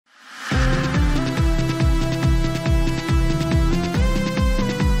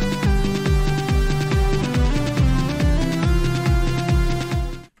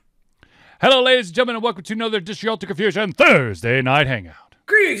Hello, ladies and gentlemen, and welcome to another Dish to Confusion Thursday Night Hangout.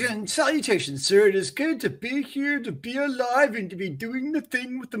 Greetings and salutations, sir. It is good to be here, to be alive, and to be doing the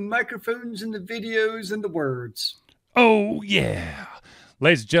thing with the microphones and the videos and the words. Oh, yeah.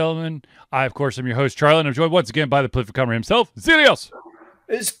 Ladies and gentlemen, I, of course, am your host, Charlie, and I'm joined once again by the prolific comer himself, Zealeus.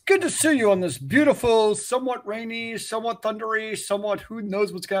 It's good to see you on this beautiful, somewhat rainy, somewhat thundery, somewhat who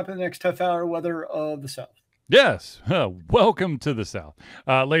knows what's going to happen in the next half hour weather of the South. Yes, welcome to the South.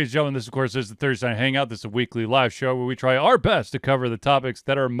 Ladies and gentlemen, this, of course, is the Thursday Night Hangout. This is a weekly live show where we try our best to cover the topics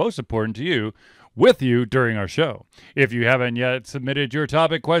that are most important to you with you during our show. If you haven't yet submitted your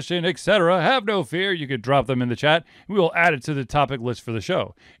topic, question, etc., have no fear. You could drop them in the chat. We will add it to the topic list for the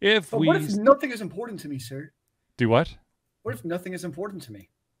show. What if nothing is important to me, sir? Do what? What if nothing is important to me?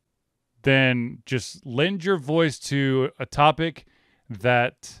 Then just lend your voice to a topic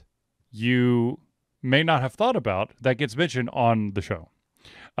that you may not have thought about that gets mentioned on the show.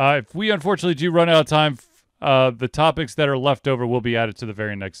 If we unfortunately do run out of time, the topics that are left over will be added to the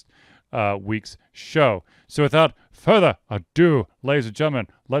very next week's show. So without further ado, ladies and gentlemen,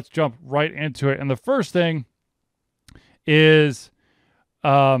 let's jump right into it. And the first thing is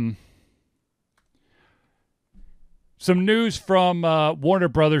some news from Warner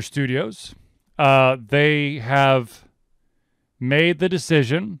Brothers Studios. They have made the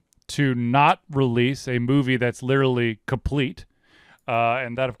decision to not release a movie that's literally complete.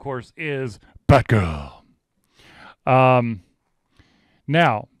 And that, of course, is Batgirl. Now,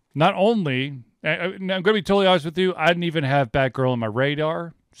 not only, I'm going to be totally honest with you, I didn't even have Batgirl on my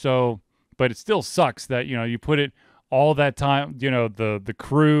radar. So, but it still sucks that, you know, you put it all that time, you know, the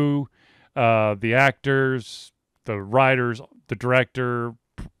crew, the actors, the writers, the director,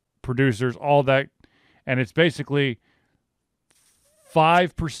 producers, all that. And it's basically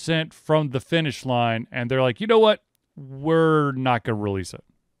 5% from the finish line, and they're like, you know what? We're not going to release it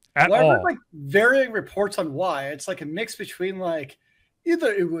at all. I've like varying reports on why. It's like a mix between like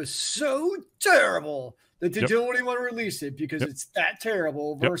either it was so terrible that they don't even want to release it because it's that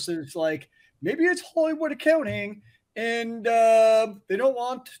terrible versus like maybe it's Hollywood accounting and they don't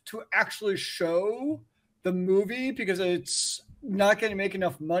want to actually show the movie because it's not going to make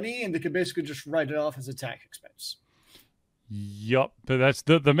enough money and they could basically just write it off as a tax expense. Yup, but that's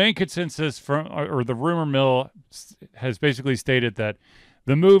the main consensus from, or the rumor mill has basically stated that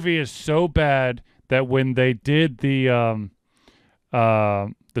the movie is so bad that when they did the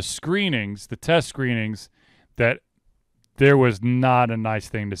screenings, the test screenings, that there was not a nice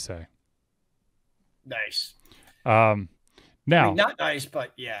thing to say. Nice. Now, I mean, not nice,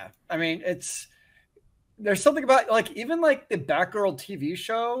 but yeah. I mean, there's something about like even like the Batgirl TV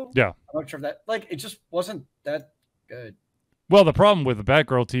show. Yeah, I'm not sure if that like it just wasn't that good. Well, the problem with the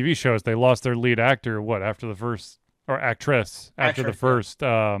Batgirl TV show is they lost their lead actor, after the first, or actress, after the first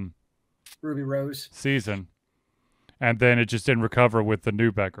Ruby Rose season. And then it just didn't recover with the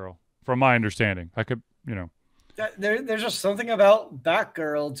new Batgirl, from my understanding. I could, you know. There's just something about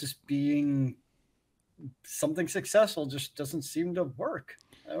Batgirl just being something successful just doesn't seem to work.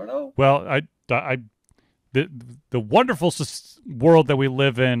 I don't know. Well, the wonderful world that we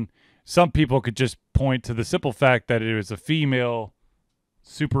live in, some people could just point to the simple fact that it was a female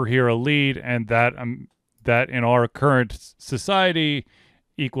superhero lead, and that in our current society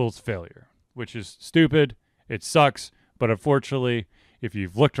equals failure, which is stupid. It sucks, but unfortunately, if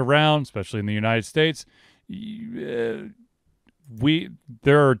you've looked around, especially in the United States, there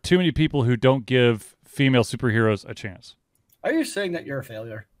are too many people who don't give female superheroes a chance. Are you saying that you're a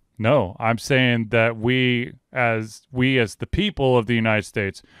failure? No, I'm saying that we as the people of the United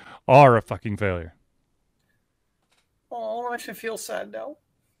States are a fucking failure. Oh, I should feel sad now.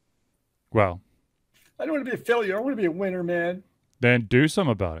 Well, I don't want to be a failure. I want to be a winner, man. Then do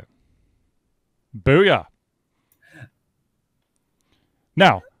something about it. Booyah.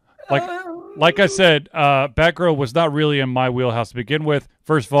 Now, like I said, Batgirl was not really in my wheelhouse to begin with.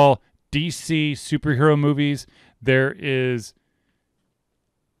 First of all, DC superhero movies, there is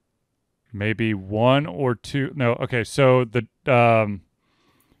maybe one or two. No, okay. So the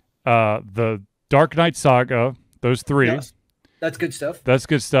Dark Knight saga, those three. Yes, that's good stuff. That's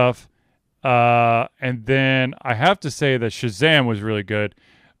good stuff. And then I have to say that Shazam was really good.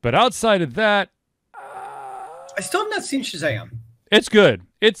 But outside of that, I still have not seen Shazam. It's good.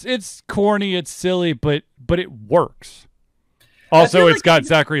 It's corny, it's silly, but it works. Also, it's got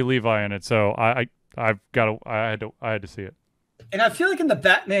Zachary Levi in it, so I had to see it. And I feel like in the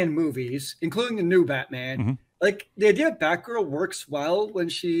Batman movies, including the new Batman, like the idea of Batgirl works well when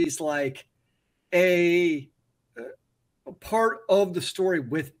she's like a part of the story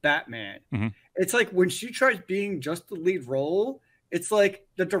with Batman. It's like when she tries being just the lead role, it's like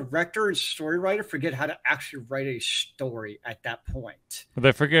the director and story writer forget how to actually write a story at that point.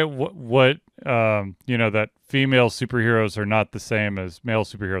 They forget what that female superheroes are not the same as male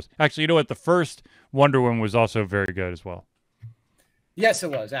superheroes. Actually, you know what? The first Wonder Woman was also very good as well. Yes,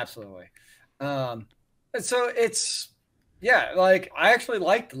 it was, absolutely. And so it's, yeah, like I actually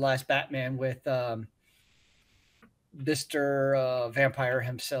liked the last Batman with Mr. Vampire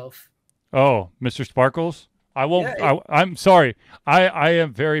himself. Oh, Mr. Sparkles? I won't. Yeah, I'm sorry. I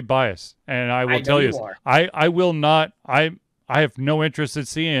am very biased, and I will tell you this. I will not. I have no interest in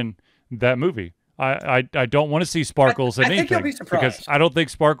seeing that movie. I don't want to see Sparkles in anything. I think you'll be surprised. Because I don't think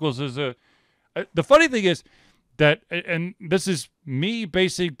Sparkles is a. The funny thing is that, and this is me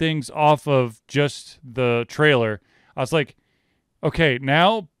basing things off of just the trailer. I was like, okay,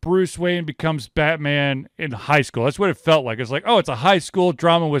 now Bruce Wayne becomes Batman in high school. That's what it felt like. It's like, oh, it's a high school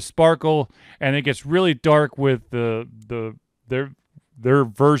drama with Sparkle, and it gets really dark with their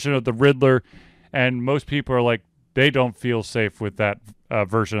version of the Riddler, and most people are like, they don't feel safe with that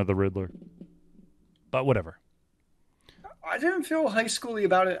version of the Riddler. But whatever. I didn't feel high schooly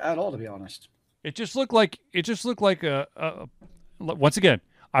about it at all, to be honest. It just looked like a once again,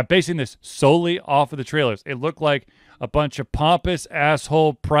 I'm basing this solely off of the trailers. It looked like a bunch of pompous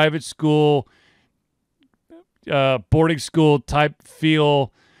asshole private school, boarding school type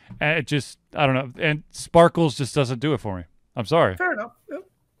feel. And it just, I don't know. And Sparkles just doesn't do it for me. I'm sorry. Fair enough. Yep.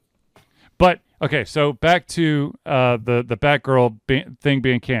 But okay, so back to the Batgirl thing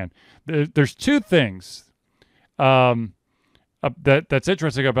being canned. There's two things that's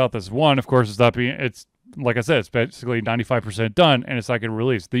interesting about this. One, of course, is not being. It's like I said, it's basically 95% done, and it's not getting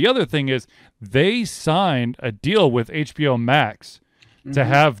released. The other thing is they signed a deal with HBO Max to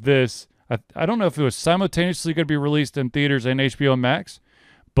have this. I don't know if it was simultaneously going to be released in theaters and HBO Max,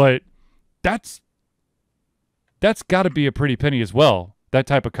 but that's got to be a pretty penny as well. That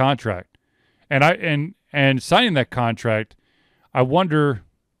type of contract, and signing that contract, I wonder,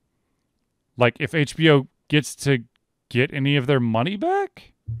 like, if HBO gets to get any of their money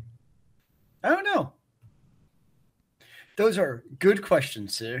back. I don't know. Those are good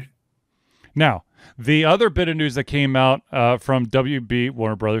questions, sir. Now, the other bit of news that came out from WB,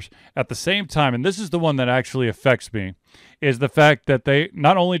 Warner Brothers, at the same time, and this is the one that actually affects me, is the fact that they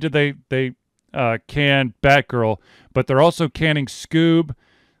not only did they can Batgirl, but they're also canning Scoob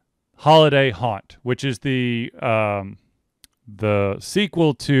Holiday Haunt, which is the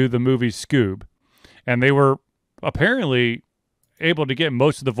sequel to the movie Scoob, and they were apparently able to get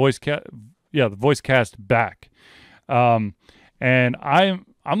most of the voice cast back. And I'm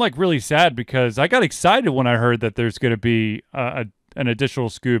like really sad because I got excited when I heard that there's going to be an additional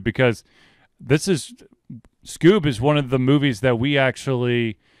Scoob, because Scoob is one of the movies that we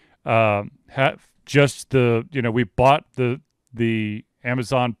actually have just we bought the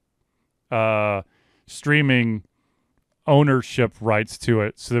Amazon streaming ownership rights to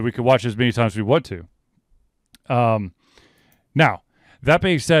it so that we could watch as many times as we want to. Now, that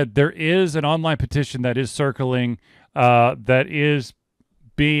being said, there is an online petition that is circling that is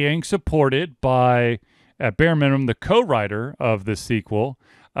being supported by, at bare minimum, the co-writer of the sequel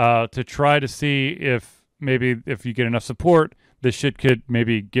to try to see if maybe if you get enough support, this shit could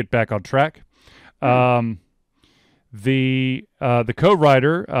maybe get back on track. The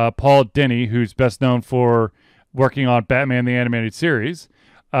co-writer, Paul Dini, who's best known for working on Batman the Animated Series,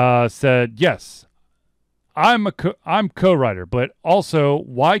 said, yes, I'm co-writer, but also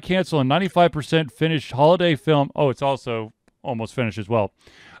why cancel a 95% finished holiday film? Oh, it's also almost finished as well.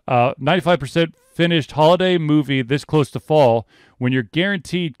 95% finished holiday movie this close to fall when you're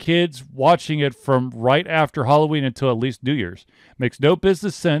guaranteed kids watching it from right after Halloween until at least New Year's. Makes no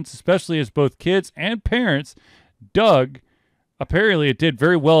business sense, especially as both kids and parents dug. Apparently, it did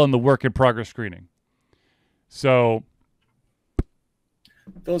very well in the work in progress screening. So,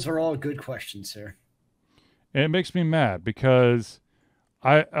 those are all good questions, sir. And it makes me mad because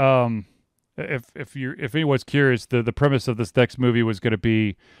if anyone's curious, the premise of this next movie was going to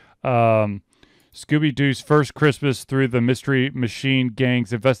be Scooby-Doo's first Christmas through the Mystery Machine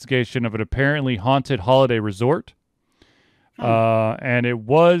Gang's investigation of an apparently haunted holiday resort. And it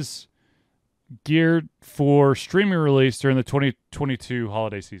was geared for streaming release during the 2022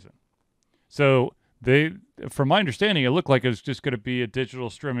 holiday season. So from my understanding, it looked like it was just going to be a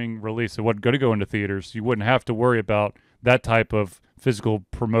digital streaming release. It wasn't going to go into theaters. You wouldn't have to worry about that type of physical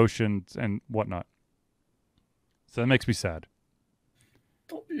promotions and whatnot. So that makes me sad.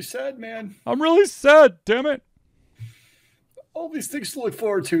 Don't be sad, man. I'm really sad, damn it. All these things to look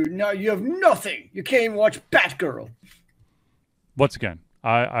forward to. Now you have nothing. You can't even watch Batgirl. Once again,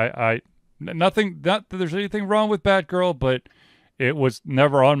 nothing, not that there's anything wrong with Batgirl, but It was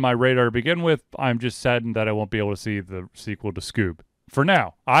never on my radar to begin with. I'm just saddened that I won't be able to see the sequel to Scoob. For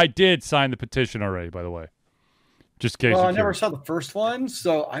now. I did sign the petition already, by the way. Just in case. Well, I never saw the first one,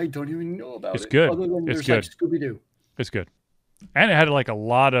 so I don't even know about it's it. Good. Other than It's there's good. like Scooby-Doo. It's good. And it had like a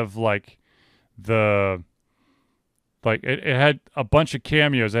lot of like it had a bunch of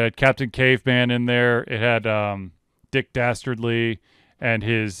cameos. It had Captain Caveman in there. It had Dick Dastardly and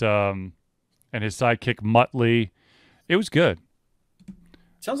his sidekick Muttley. It was good.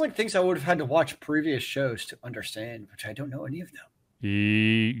 Sounds like things I would have had to watch previous shows to understand, which I don't know any of them.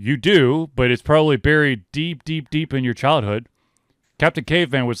 You do, but it's probably buried deep, deep, deep in your childhood. Captain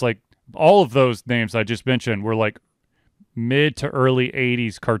Caveman was like, all of those names I just mentioned were like mid to early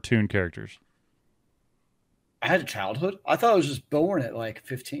 80s cartoon characters. I had a childhood? I thought I was just born at like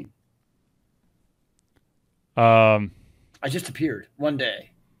 15. I just appeared one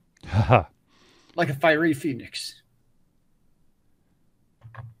day. Like a fiery phoenix.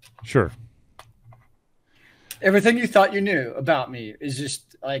 Sure. Everything you thought you knew about me is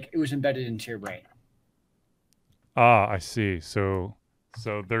just like it was embedded into your brain. Ah, I see. So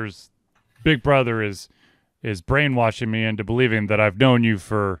there's Big Brother is brainwashing me into believing that I've known you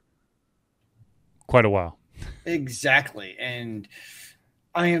for quite a while. Exactly. And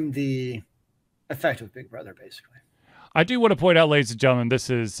I am the effect of Big Brother, basically. I do want to point out, ladies and gentlemen, this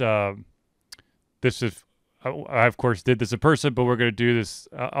is I of course did this in person, but we're going to do this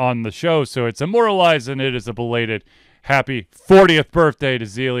on the show, so it's immortalized, and it is a belated happy 40th birthday to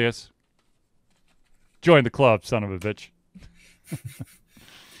Zealeus. Join the club, son of a bitch.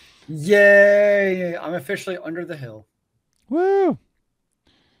 Yay! I'm officially under the hill. Woo!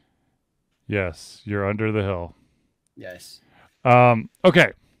 Yes, you're under the hill. Yes.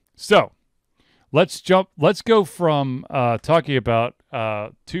 Okay, so let's go from talking about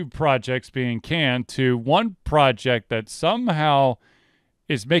two projects being canned to one project that somehow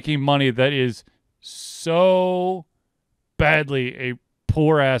is making money that is so badly a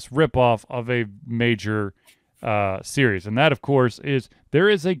poor-ass ripoff of a major series. And that, of course, is there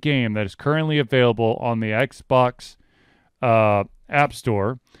is a game that is currently available on the Xbox App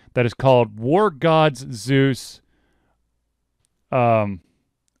Store that is called War Gods Zeus of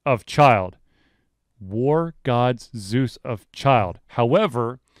Child. War Gods Zeus of Child.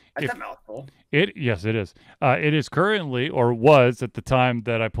 However, that's a mouthful. Yes, it is. It is currently, or was at the time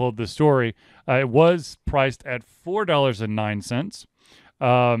that I pulled this story, it was priced at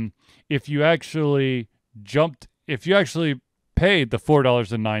 $4.09. If you actually paid the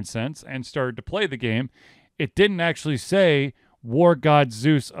 $4.09 and started to play the game, it didn't actually say War God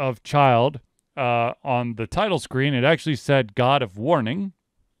Zeus of Child on the title screen. It actually said God of Warning.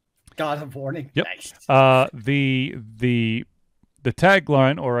 God of Warning. Yep. Nice. The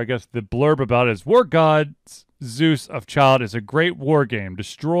tagline, or I guess the blurb about it, is War Gods Zeus of Child is a great war game.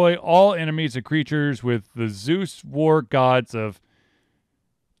 Destroy all enemies and creatures with the Zeus War Gods of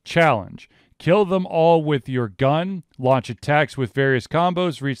Challenge. Kill them all with your gun. Launch attacks with various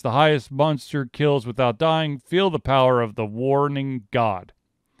combos. Reach the highest monster kills without dying. Feel the power of the Warning God.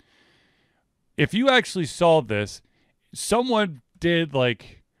 If you actually saw this, someone did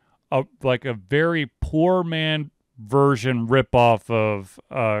like a very poor man version ripoff of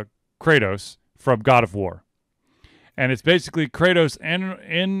Kratos from God of War. And it's basically Kratos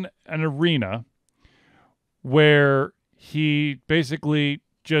in an arena where he basically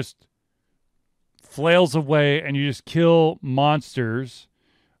just flails away and you just kill monsters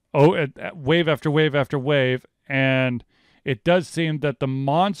wave after wave after wave. And it does seem that the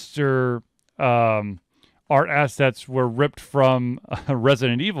monster art assets were ripped from a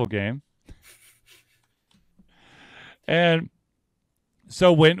Resident Evil game. And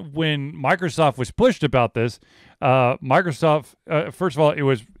so when Microsoft was pushed about this, Microsoft first of all, it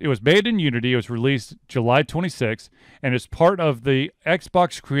was made in Unity. It was released July 26th, and it's part of the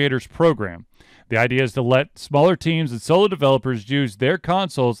Xbox Creators Program. The idea is to let smaller teams and solo developers use their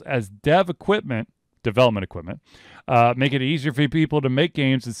consoles as development equipment, make it easier for people to make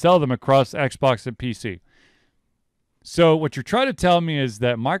games and sell them across Xbox and PC. So what you're trying to tell me is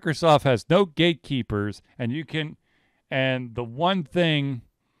that Microsoft has no gatekeepers, and the one thing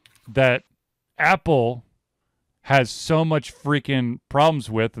that Apple has so much freaking problems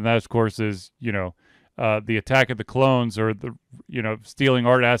with, and that, of course, is, the attack of the clones, or the, stealing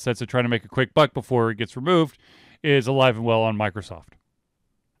art assets and trying to make a quick buck before it gets removed, is alive and well on Microsoft.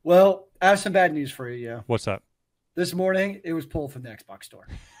 Well, I have some bad news for you, yeah. What's that? This morning, it was pulled from the Xbox store.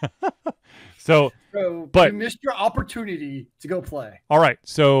 So you missed your opportunity to go play. All right.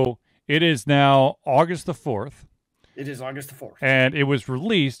 So it is now August the 4th. It is August the 4th. And it was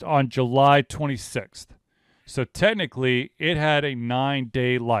released on July 26th. So technically, it had a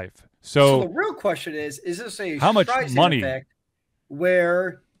 9-day life. So So the real question is this a how much Streisand money? effect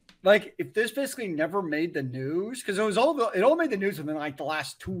where, like, if this basically never made the news, because it all made the news within like the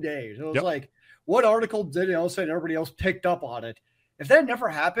last 2 days. It was like, what article did it? All of a sudden, everybody else picked up on it. If that never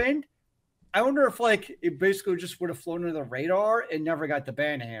happened, I wonder if like it basically just would have flown under the radar and never got the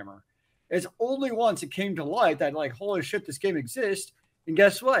ban hammer. It's only once it came to light that like, holy shit, this game exists. And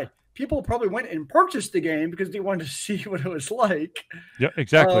guess what? People probably went and purchased the game because they wanted to see what it was like. Yeah,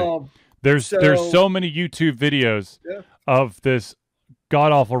 exactly. There's so many YouTube videos of this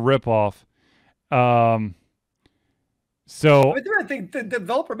god awful ripoff. So I think the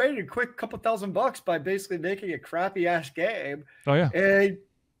developer made a quick couple $1,000 by basically making a crappy ass game. Oh yeah. And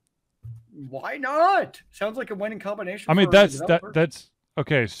why not? Sounds like a winning combination. I mean, that's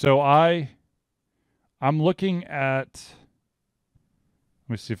okay. So I'm looking at.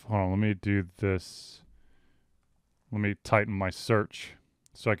 Let me see if, hold on, let me do this. Let me tighten my search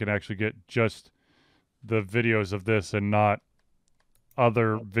so I can actually get just the videos of this and not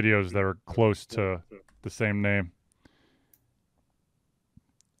other videos that are close to the same name.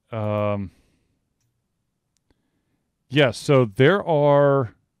 Yeah, so there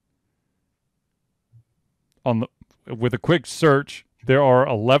are, with a quick search, there are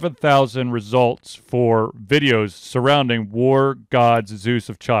 11,000 results for videos surrounding War Gods Zeus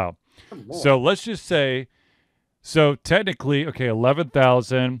of Child. So let's just say, so technically, okay,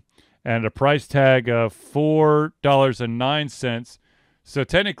 11,000 and a price tag of $4.09. So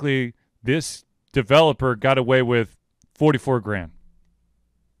technically, this developer got away with 44 grand.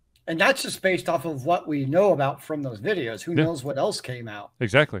 And that's just based off of what we know about from those videos. Who knows what else came out?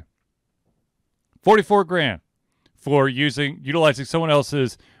 Exactly. 44 grand. For utilizing someone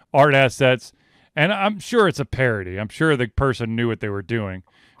else's art assets. And I'm sure it's a parody. I'm sure the person knew what they were doing.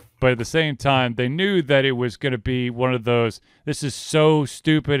 But at the same time, they knew that it was going to be one of those, this is so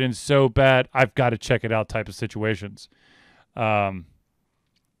stupid and so bad, I've got to check it out type of situations. I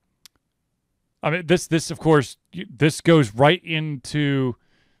mean, this of course, this goes right into,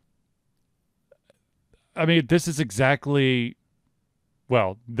 I mean, this is exactly,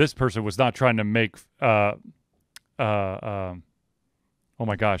 well, this person was not trying to make, oh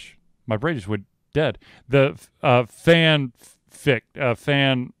my gosh, my brain just went dead. The fan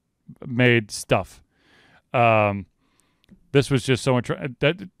made stuff. This was just someone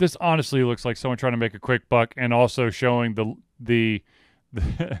this honestly looks like someone trying to make a quick buck and also showing the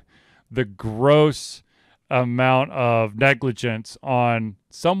gross amount of negligence on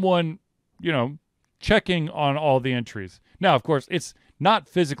someone, checking on all the entries. Now, of course, it's not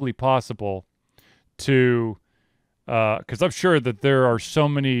physically possible to because I'm sure that there are so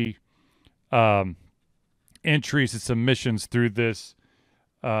many entries and submissions through this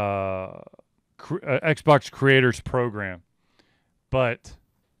Xbox Creators Program. But,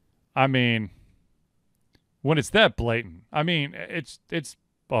 I mean, when it's that blatant, I mean, it's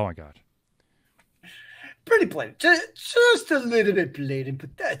oh my God. Pretty blatant. Just a little bit blatant,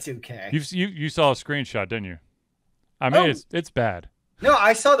 but that's okay. You saw a screenshot, didn't you? I mean, it's bad. No,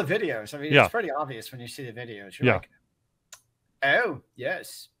 I saw the videos. I mean, it's pretty obvious when you see the videos. You're like, oh,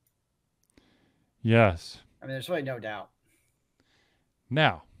 yes. Yes. I mean, there's really no doubt.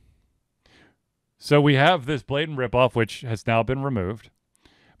 Now, so we have this blatant ripoff, which has now been removed.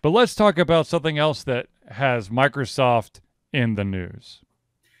 But let's talk about something else that has Microsoft in the news.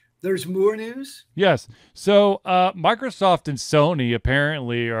 There's more news? Yes. So Microsoft and Sony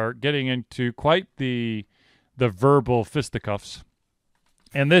apparently are getting into quite the verbal fisticuffs.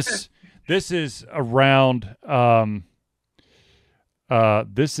 And this is around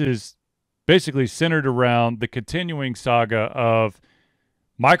this is basically centered around the continuing saga of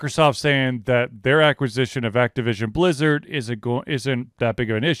Microsoft saying that their acquisition of Activision-Blizzard isn't that big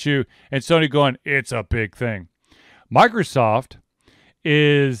of an issue, and Sony going, it's a big thing. Microsoft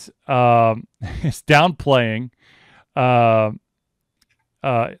is downplaying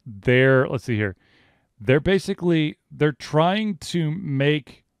their, let's see here. They're trying to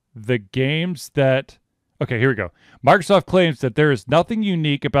make the games that, okay, here we go. Microsoft claims that there is nothing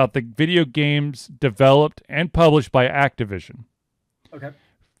unique about the video games developed and published by Activision. Okay.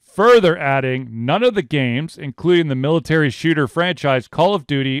 Further adding, none of the games, including the military shooter franchise Call of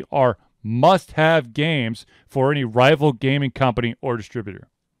Duty, are must-have games for any rival gaming company or distributor.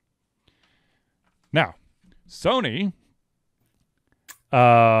 Now, Sony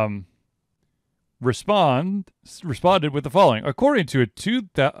responded with the following. According to a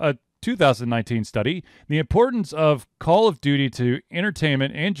 2019 study, the importance of Call of Duty to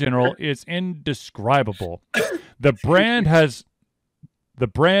entertainment in general is indescribable. The brand has The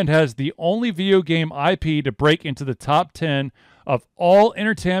brand has the only video game IP to break into the top 10 of all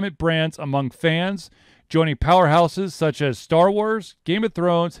entertainment brands among fans, joining powerhouses such as Star Wars, Game of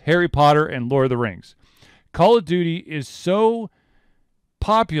Thrones, Harry Potter, and Lord of the Rings. Call of Duty is so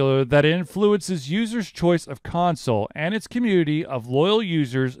popular that it influences users' choice of console, and its community of loyal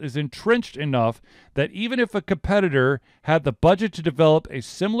users is entrenched enough that even if a competitor had the budget to develop a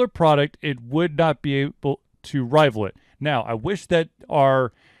similar product, it would not be able to rival it. Now, I wish that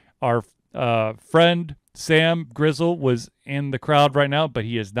our friend Sam Grizzle was in the crowd right now, but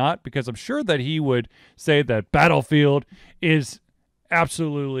he is not, because I'm sure that he would say that Battlefield is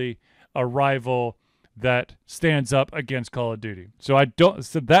absolutely a rival that stands up against Call of Duty. So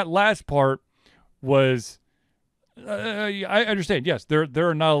that last part was, I understand. Yes, there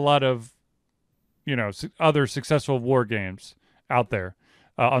are not a lot of, other successful war games out there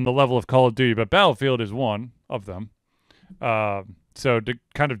on the level of Call of Duty, but Battlefield is one of them. So to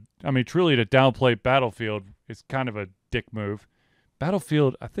truly to downplay Battlefield is kind of a dick move.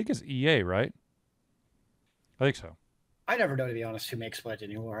 Battlefield, I think, is EA, right? I think so. I never know, to be honest, who makes what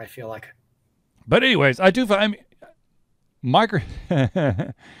anymore, I feel like. But anyways, Microsoft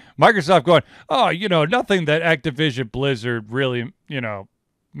going, nothing that Activision-Blizzard really,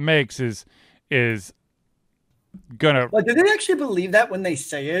 makes is gonna. Like, do they actually believe that when they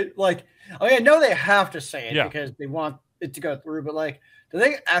say it? Like, I know they have to say it because they want it to go through, but like, do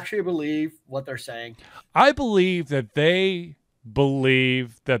they actually believe what they're saying? I believe that they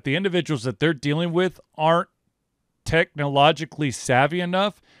believe that the individuals that they're dealing with aren't technologically savvy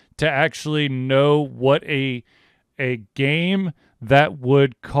enough to actually know what a game that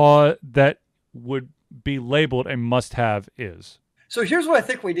would be labeled a must-have is. So here's what I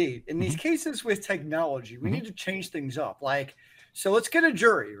think we need. In these cases with technology, we need to change things up. Like, so let's get a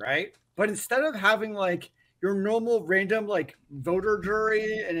jury, right? But instead of having like your normal random like voter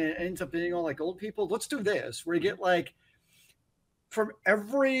jury and it ends up being all like old people, let's do this where you get like from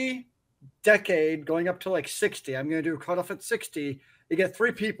every decade going up to like 60. I'm going to do a cutoff at 60. You get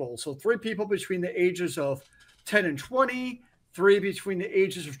 3 people. So 3 people between the ages of 10 and 20, 3 between the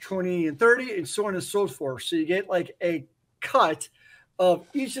ages of 20 and 30, and so on and so forth. So you get like a cut of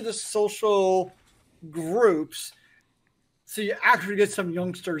each of the social groups. So you actually get some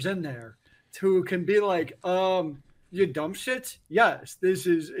youngsters in there who can be like, you dumb shit? Yes, this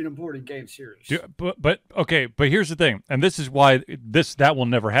is an important game series. Yeah, but here's the thing, and this is why that will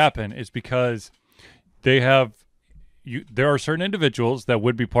never happen, is because there are certain individuals that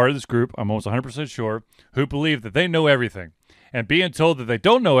would be part of this group, I'm almost 100% sure, who believe that they know everything. And being told that they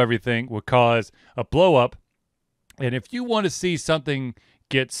don't know everything would cause a blow up. And if you want to see something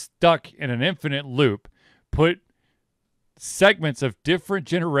get stuck in an infinite loop, put segments of different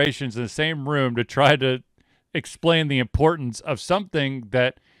generations in the same room to try to explain the importance of something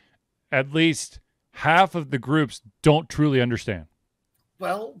that at least half of the groups don't truly understand.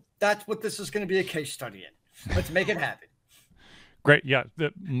 Well, that's what this is going to be a case study in. Let's make it happen. Great. Yeah.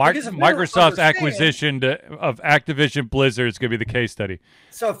 Microsoft's acquisition of Activision-Blizzard is going to be the case study.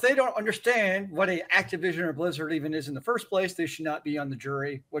 So if they don't understand what a Activision or Blizzard even is in the first place, they should not be on the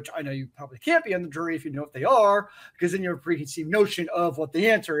jury, which I know you probably can't be on the jury if you know what they are, because then you have a preconceived notion of what the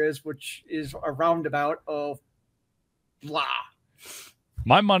answer is, which is a roundabout of blah.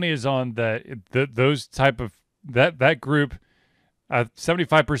 My money is on those type of that group.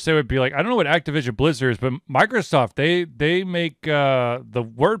 75% would be like, I don't know what Activision Blizzard is, but Microsoft, they make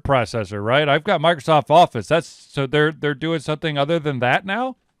the word processor, right? I've got Microsoft Office. So they're doing something other than that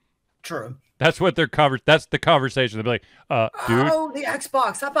now? True. That's what that's the conversation. They'll be like, dude. Oh, the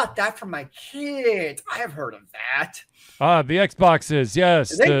Xbox. How about that for my kids? I have heard of that. The Xboxes,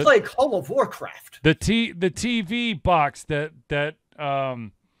 yes. They play Call of Warcraft. The TV box that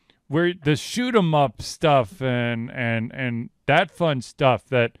where the shoot 'em up stuff and that fun stuff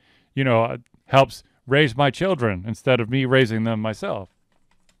that helps raise my children instead of me raising them myself.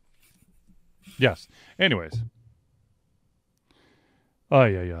 Yes. Anyways.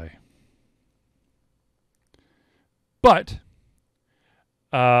 Ay. But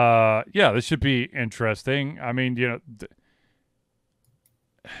this should be interesting. I mean,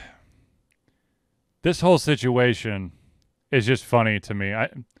 this whole situation is just funny to me.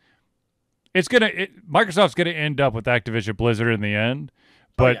 Microsoft's gonna end up with Activision Blizzard in the end,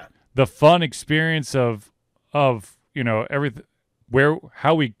 but the fun experience of everything,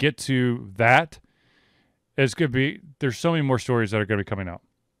 how we get to that is gonna be. There's so many more stories that are gonna be coming out.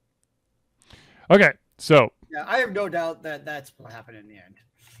 Okay, so yeah, I have no doubt that that's what happened in the end.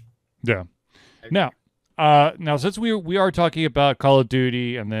 Yeah. Now, Now, since we are talking about Call of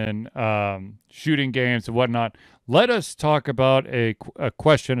Duty and then shooting games and whatnot, let us talk about a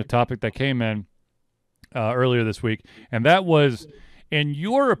topic that came in earlier this week, and that was, in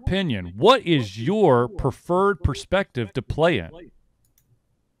your opinion, what is your preferred perspective to play in?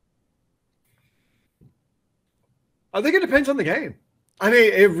 I think it depends on the game. I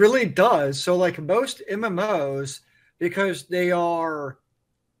mean, it really does. So, like most MMOs, because they are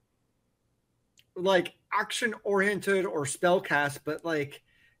like action oriented or spellcast, but like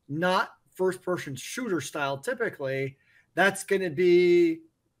not first person shooter style, typically, that's going to be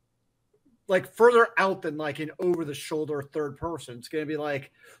like further out than like an over the shoulder third person. It's going to be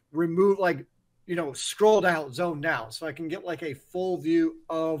like remove, like, you know, scrolled out, zoned out. So I can get like a full view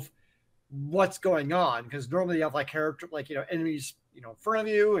of what's going on. Because normally you have like character, like, you know, enemies, you know, in front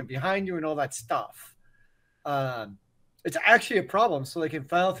of you and behind you and all that stuff. It's actually a problem. So like in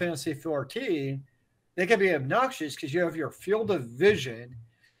Final Fantasy 14, they can be obnoxious because you have your field of vision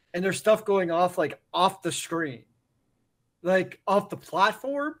and there's stuff going off like off the screen, like off the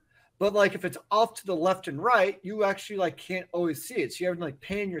platform. But like if it's off to the left and right, you actually like can't always see it. So you have to like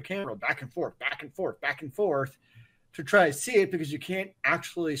pan your camera back and forth, back and forth, back and forth to try to see it because you can't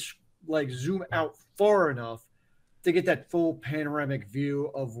actually like zoom out far enough to get that full panoramic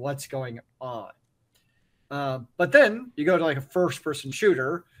view of what's going on. But then you go to like a first person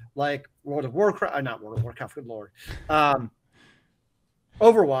shooter, like World of Warcraft, not World of Warcraft, good Lord.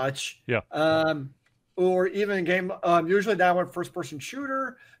 Overwatch. Yeah. Or even a game, usually that one first person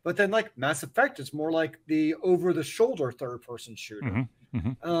shooter, but then like Mass Effect is more like the over the shoulder third person shooter. Mm-hmm.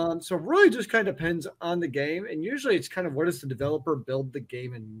 Mm-hmm. So it really just kind of depends on the game. And usually it's kind of what does the developer build the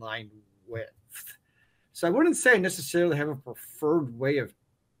game in mind with. So I wouldn't say I necessarily have a preferred way of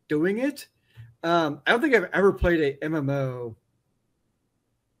doing it. I don't think I've ever played a MMO,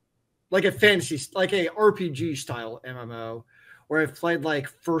 like a fantasy, like a RPG style MMO, where I've played like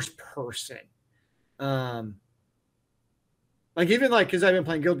first person. Like even like, because I've been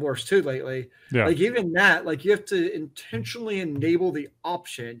playing Guild Wars 2 lately, like even that, like you have to intentionally enable the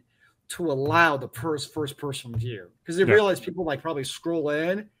option to allow the first person view, because they realize people like probably scroll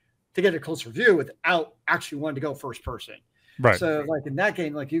in to get a closer view without actually wanting to go first person. Right. So like in that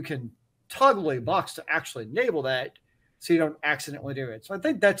game, like you can toggle a box to actually enable that so you don't accidentally do it. So I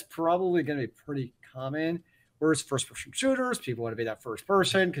think that's probably going to be pretty common. Whereas first person shooters, people want to be that first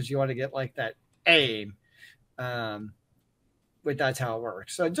person because you want to get like that aim. But that's how it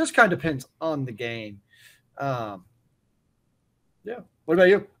works. So it just kind of depends on the game. Yeah. What about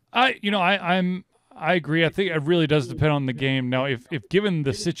you? I agree. I think it really does depend on the game. Now, if given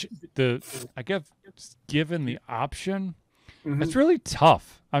given the option, it's really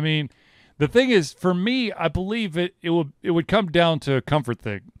tough. I mean, the thing is, for me, I believe it would come down to a comfort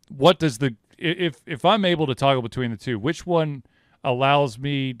thing. What does if I'm able to toggle between the two, which one allows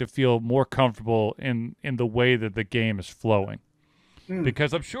me to feel more comfortable in the way that the game is flowing?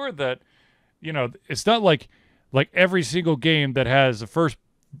 Because I'm sure that, you know, it's not like every single game that has a first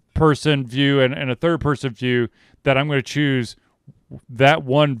person view and a third person view that I'm going to choose that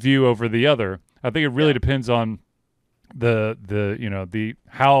one view over the other. I think it really depends on the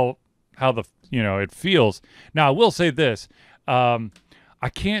how the, you know, it feels. Now, I will say this. I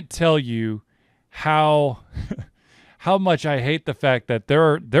can't tell you how much I hate the fact that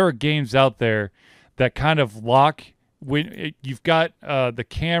there are games out there that kind of lock when you've got the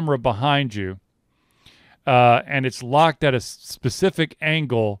camera behind you, and it's locked at a specific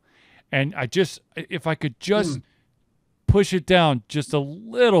angle, and if I could just push it down just a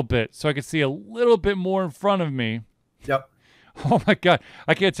little bit so I could see a little bit more in front of me. Yep. Oh my God.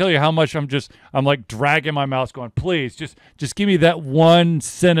 I can't tell you how much I'm like dragging my mouse going, please just give me that 1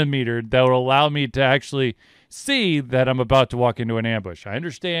 centimeter that will allow me to actually see that I'm about to walk into an ambush. I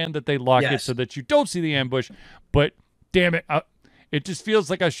understand that they lock it so that you don't see the ambush, but damn it, it just feels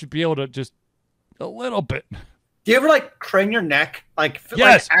like I should be able to just a little bit. Do you ever like crane your neck? Like,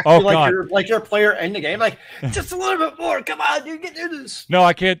 yes. Like, oh, like you're a player in the game. Like, just a little bit more. Come on, you can do this. No,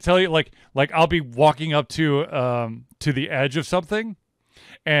 I can't tell you. Like I'll be walking up to the edge of something,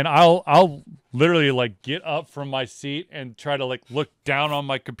 and I'll literally like get up from my seat and try to like look down on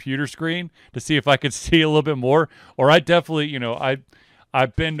my computer screen to see if I could see a little bit more. Or I definitely, you know, I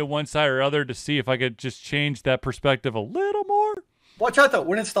bend to one side or other to see if I could just change that perspective a little more. Watch out though,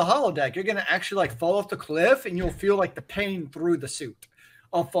 when it's the holodeck, you're gonna actually like fall off the cliff, and you'll feel like the pain through the suit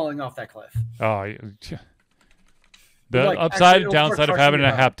of falling off that cliff. Oh, yeah. The like, upside and downside of having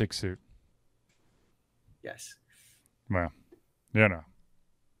a haptic suit. Yes. Well, you know.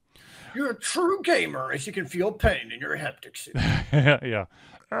 You're a true gamer if you can feel pain in your haptic suit. Yeah.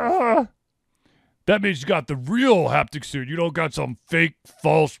 That means you got the real haptic suit. You don't got some fake,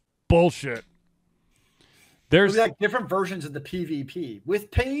 false bullshit. There's like different versions of the PvP, with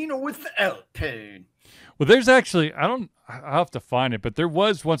pain or without pain. Well, there's actually, I'll have to find it, but there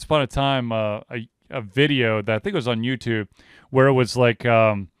was once upon a time a video that I think was on YouTube where it was like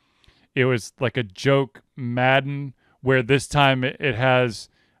a joke Madden, where this time it has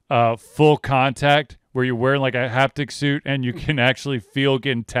full contact, where you're wearing like a haptic suit and you can actually feel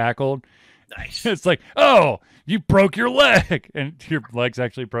getting tackled. Nice. It's like, oh, you broke your leg, and your leg's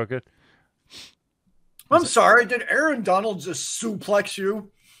actually broken. I'm sorry, did Aaron Donald just suplex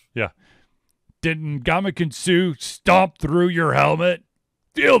you? Yeah. Didn't Gamaken Sue stomp through your helmet?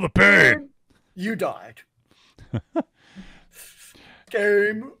 Feel the pain. You died.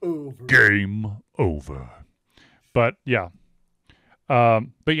 Game over. Game over. But yeah.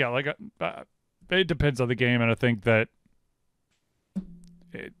 Like it depends on the game, and I think that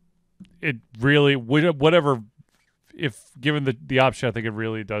it really, whatever, if given the option, I think it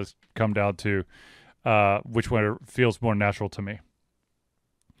really does come down to which one feels more natural to me.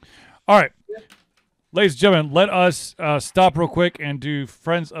 All right. Ladies and gentlemen, let us stop real quick and do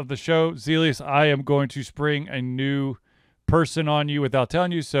friends of the show. Zealeus, I am going to spring a new person on you without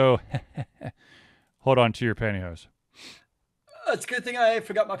telling you, so hold on to your pantyhose. It's a good thing I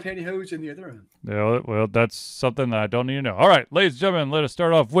forgot my pantyhose in the other room. Yeah, well, that's something that I don't need to know. All right, ladies and gentlemen, let us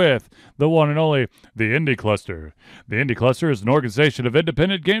start off with the one and only, the Indie Cluster. The Indie Cluster is an organization of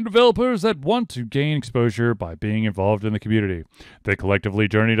independent game developers that want to gain exposure by being involved in the community. They collectively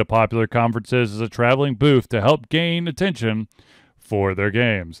journey to popular conferences as a traveling booth to help gain attention for their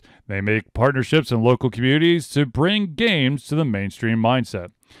games. They make partnerships in local communities to bring games to the mainstream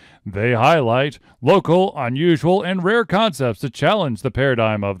mindset. They highlight local, unusual, and rare concepts to challenge the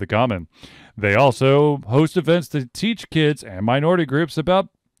paradigm of the common. They also host events to teach kids and minority groups about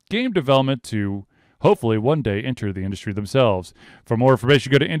game development to hopefully one day enter the industry themselves. For more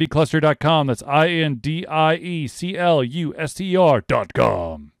information, go to indiecluster.com. That's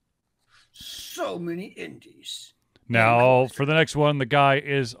INDIECLUSTER.com. So many indies. Now, for the next one, the guy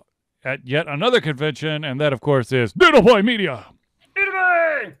is at yet another convention, and that, of course, is Noodle Boy Media. Noodle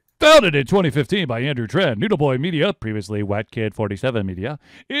Boy! Founded in 2015 by Andrew Trent, Noodle Boy Media, previously Whack Kid 47 Media,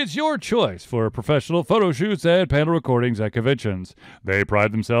 is your choice for professional photo shoots and panel recordings at conventions. They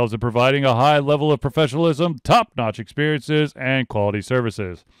pride themselves in providing a high level of professionalism, top-notch experiences, and quality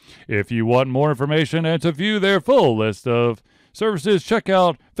services. If you want more information and to view their full list of services, check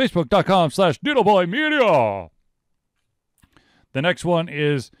out facebook.com/noodleboymedia. The next one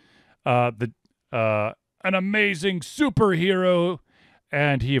is an amazing superhero.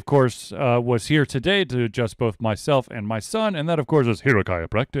 And he, of course, was here today to adjust both myself and my son, and that, of course, is Hero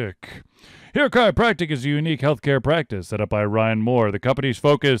Chiropractic. Hero Chiropractic is a unique healthcare practice set up by Ryan Moore. The company's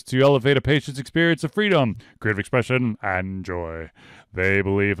focus to elevate a patient's experience of freedom, creative expression, and joy. They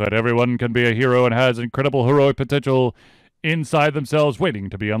believe that everyone can be a hero and has incredible heroic potential inside themselves waiting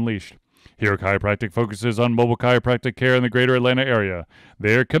to be unleashed. Hero Chiropractic focuses on mobile chiropractic care in the greater Atlanta area.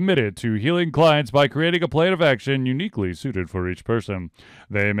 They are committed to healing clients by creating a plan of action uniquely suited for each person.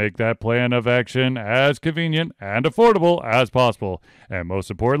 They make that plan of action as convenient and affordable as possible, and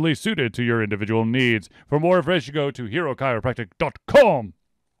most importantly, suited to your individual needs. For more information, go to herochiropractic.com.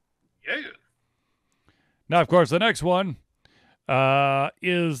 Yeah. Now, of course, the next one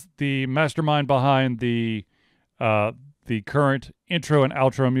is the mastermind behind the current intro and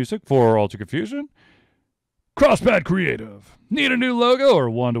outro music for Alter Confusion, Crosspad Creative. Need a new logo or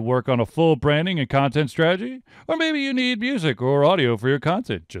want to work on a full branding and content strategy? Or maybe you need music or audio for your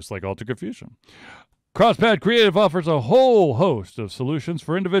content, just like Alter Confusion. Crosspad Creative offers a whole host of solutions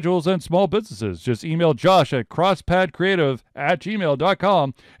for individuals and small businesses. Just email Josh at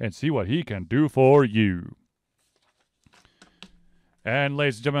crosspadcreative@gmail.com and see what he can do for you. And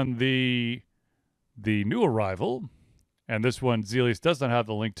ladies and gentlemen, the new arrival, and this one Zealeus does not have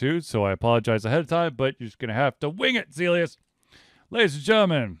the link to, so I apologize ahead of time, but you're just going to have to wing it, Zealeus. Ladies and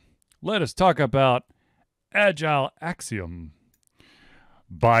gentlemen, let us talk about Agile Axiom.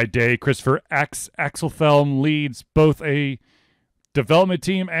 By day, Christopher Axelfelm leads both a development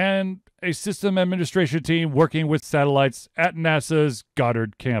team and a system administration team working with satellites at NASA's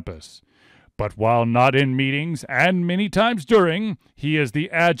Goddard campus. But while not in meetings, and many times during, he is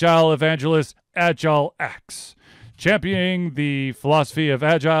the Agile evangelist, Agile Axe, championing the philosophy of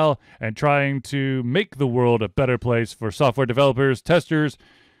Agile and trying to make the world a better place for software developers, testers,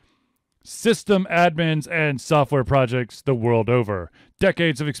 system admins, and software projects the world over.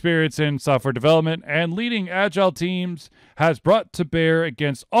 decades of experience in software development and leading agile teams has brought to bear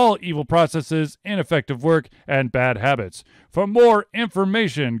against all evil processes, ineffective work, and bad habits. For more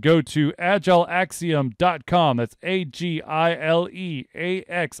information, go to agileaxiom.com. That's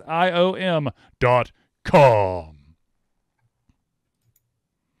AGILEAXIOM.com.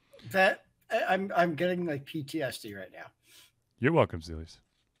 That I'm getting like PTSD right now. You're welcome, Zealeus.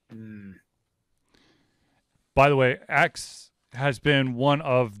 By the way, Axe has been one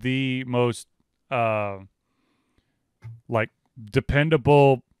of the most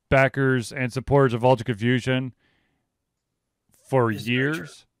dependable backers and supporters of Ultra Confusion for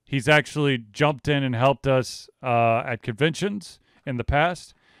years. He's actually jumped in and helped us at conventions in the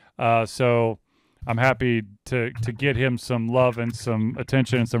past. So I'm happy to get him some love and some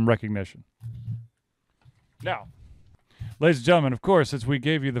attention and some recognition. Now, ladies and gentlemen, of course, as we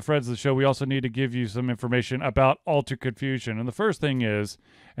gave you the friends of the show, we also need to give you some information about Ultra Confusion. And the first thing is,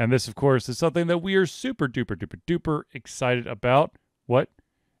 and this, of course, is something that we are super duper duper duper excited about. What?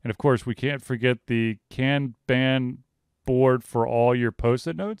 And of course, we can't forget the Kanban board for all your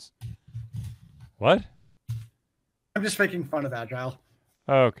Post-it notes. What? I'm just making fun of Agile.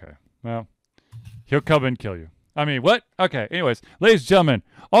 Okay. Well, he'll come and kill you. I mean, what? Okay. Anyways, ladies and gentlemen,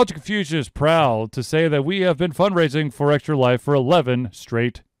 Ultra Confusion is proud to say that we have been fundraising for Extra Life for 11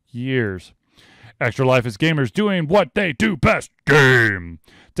 straight years. Extra Life is gamers doing what they do best, game,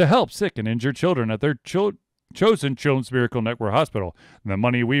 to help sick and injured children at their chosen Children's Miracle Network Hospital. The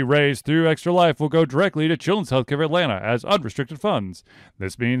money we raise through Extra Life will go directly to Children's Healthcare Atlanta as unrestricted funds.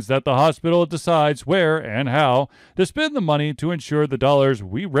 This means that the hospital decides where and how to spend the money to ensure the dollars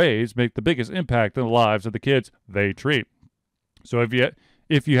we raise make the biggest impact in the lives of the kids they treat. So if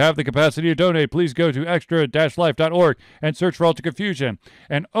you have the capacity to donate, please go to extra-life.org and search for Ultra Confusion.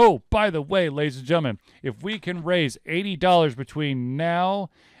 And oh, by the way, ladies and gentlemen, if we can raise $80 between now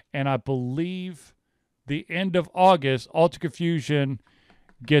and I believe the end of August, Ultra Confusion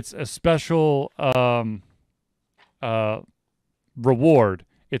gets a special reward.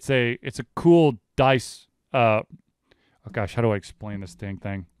 It's a cool dice. Oh gosh, how do I explain this dang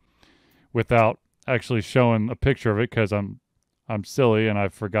thing without actually showing a picture of it? Because I'm silly and I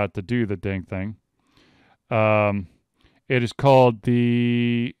forgot to do the dang thing. It is called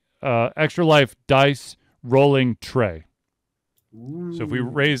the Extra Life Dice Rolling Tray. So if we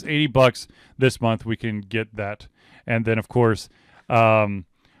raise $80 this month, we can get that. And then, of course, I'm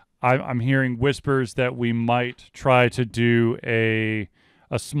hearing whispers that we might try to do a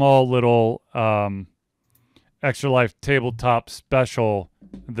small little Extra Life tabletop special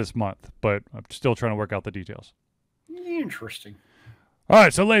this month, but I'm still trying to work out the details. Interesting. All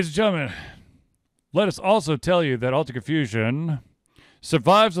right, so ladies and gentlemen, let us also tell you that Ultra Confusion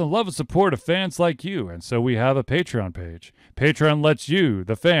survives on the love and support of fans like you, and so we have a Patreon page. Patreon lets you,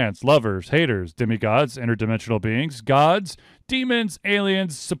 the fans, lovers, haters, demigods, interdimensional beings, gods, demons,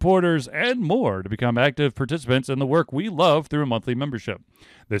 aliens, supporters, and more to become active participants in the work we love through a monthly membership.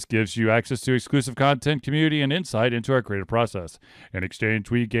 This gives you access to exclusive content, community, and insight into our creative process. In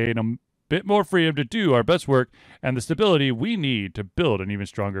exchange, we gain a bit more freedom to do our best work and the stability we need to build an even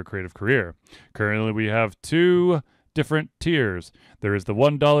stronger creative career. Currently, we have two different tiers. There is the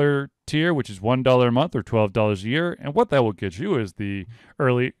 $1 tier, which is $1 a month or $12 a year, and what that will get you is it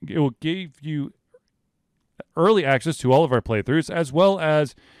will give you early access to all of our playthroughs, as well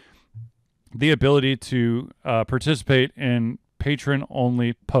as the ability to participate in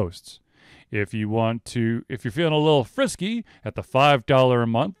patron-only posts. If you're feeling a little frisky at the $5 a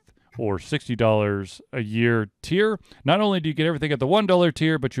month or $60 a year tier, not only do you get everything at the $1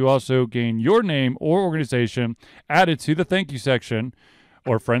 tier, but you also gain your name or organization added to the thank you section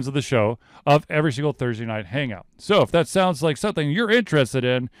or friends of the show of every single Thursday night hangout. So if that sounds like something you're interested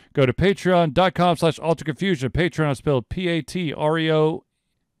in, go to patreon.com/ultraconfusion. Patreon is spelled PATREON.com.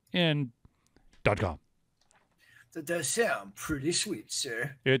 That does sound pretty sweet,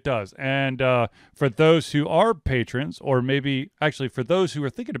 sir. It does. And for those who are patrons, or maybe actually for those who are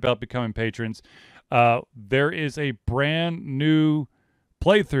thinking about becoming patrons, there is a brand new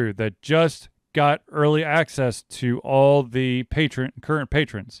playthrough that just got early access to all the current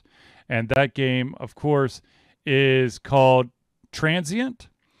patrons. And that game, of course, is called Transient,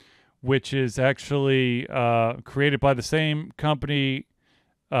 which is actually created by the same company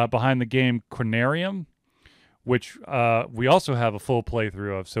behind the game Quinarium, which we also have a full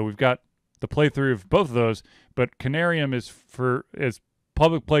playthrough of. So we've got the playthrough of both of those, but Canarium is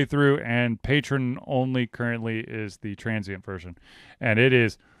public playthrough, and patron only currently is the transient version. And it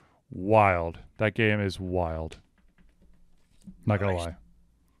is wild. That game is wild. Not gonna lie.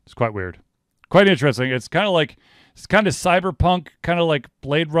 It's quite weird. Quite interesting. It's kind of like It's kind of cyberpunk, kind of like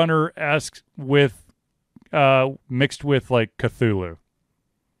Blade Runner-esque with mixed with like Cthulhu.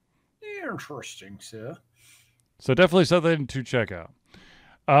 Interesting, sir. So definitely something to check out.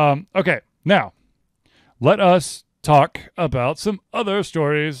 Okay, now let us talk about some other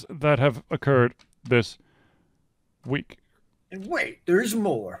stories that have occurred this week. And wait, there's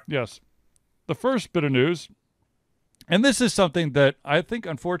more. Yes. The first bit of news, and this is something that I think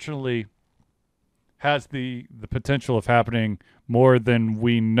unfortunately has the potential of happening more than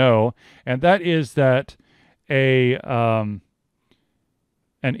we know, and that is that an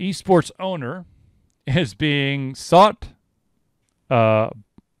esports owner is being sought.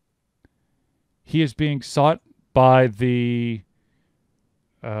 He is being sought by the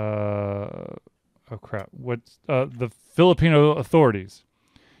the Filipino authorities.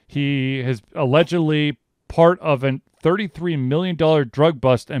 He is allegedly part of a $33 million drug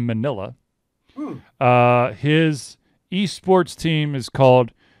bust in Manila. His esports team is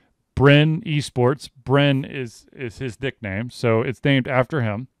called Bren Esports. Bren is his nickname, so it's named after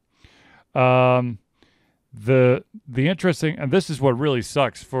him. The interesting, and this is what really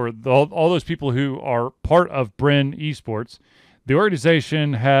sucks for all those people who are part of Bren Esports. The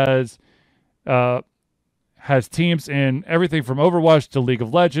organization has teams in everything from Overwatch to League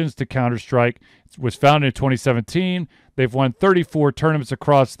of Legends to Counter-Strike. It was founded in 2017. They've won 34 tournaments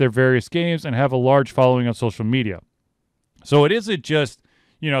across their various games and have a large following on social media. So it isn't just,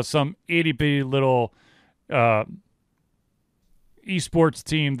 some itty-bitty little esports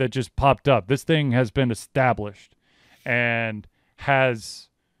team that just popped up. This thing has been established and has,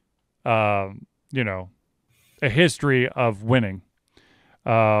 a history of winning.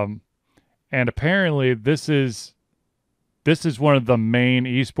 And apparently this is one of the main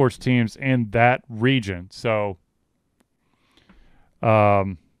esports teams in that region. So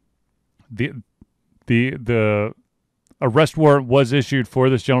the arrest warrant was issued for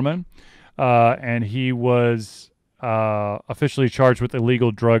this gentleman, and he was officially charged with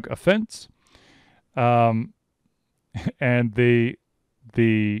illegal drug offense. And the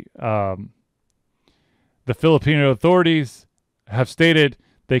Filipino authorities have stated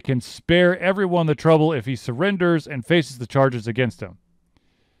they can spare everyone the trouble if he surrenders and faces the charges against him.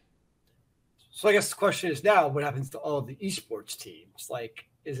 So I guess the question is now, what happens to all of the esports teams? Like,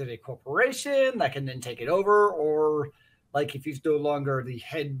 is it a corporation that can then take it over? Or, like, if he's no longer the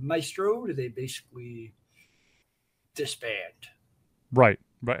head maestro, do they basically disband? Right.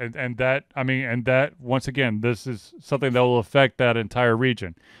 And that, once again, this is something that will affect that entire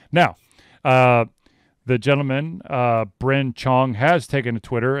region. Now, the gentleman, Bren Chong, has taken to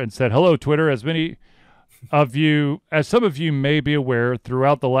Twitter and said, "Hello, Twitter. As some of you may be aware,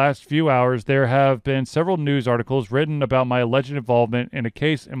 throughout the last few hours, there have been several news articles written about my alleged involvement in a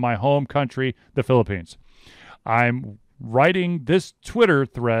case in my home country, the Philippines. I'm writing this Twitter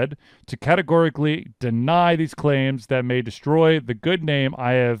thread to categorically deny these claims that may destroy the good name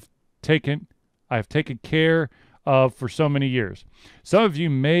I have taken care of for so many years. Some of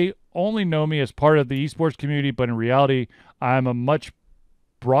you may only know me as part of the esports community, but in reality, I'm a much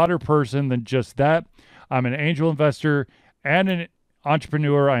broader person than just that. I'm an angel investor and an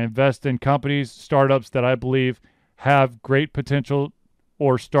entrepreneur. I invest in companies, startups that I believe have great potential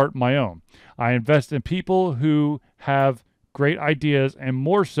or start my own. I invest in people who have great ideas and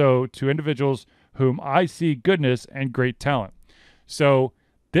more so to individuals whom I see goodness and great talent." So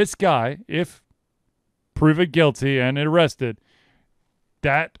this guy, if proven guilty and arrested,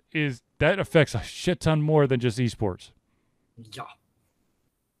 that affects a shit ton more than just esports. Yeah.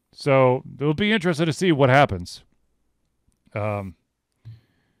 So it'll be interesting to see what happens.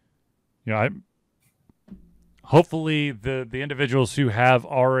 Hopefully the individuals who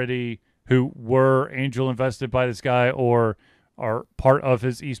were angel invested by this guy or are part of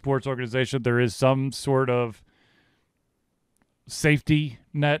his esports organization, there is some sort of safety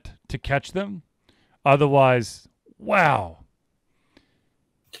net to catch them. Otherwise, wow.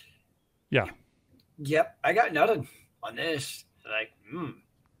 Yeah. Yep. I got nothing on this. Like,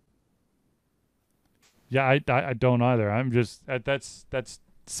 Yeah, I don't either. I'm just that's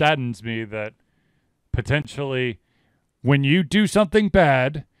saddens me that potentially when you do something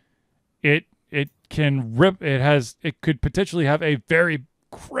bad, it could potentially have a very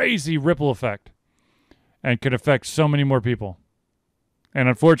crazy ripple effect and could affect so many more people. And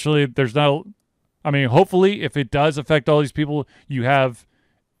unfortunately, hopefully if it does affect all these people, you have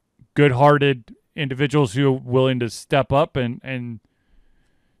good-hearted individuals who are willing to step up and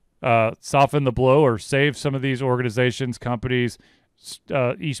soften the blow or save some of these organizations, companies,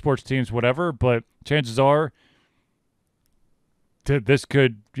 esports teams, whatever. But chances are this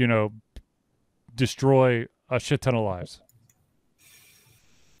could, destroy a shit ton of lives.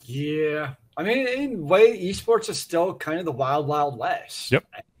 Yeah. I mean, in a way, esports is still kind of the wild, wild west. Yep.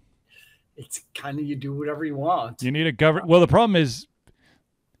 It's kind of you do whatever you want. You need a govern. Well, the problem is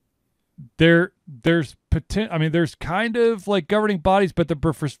there's I mean, there's kind of like governing bodies, but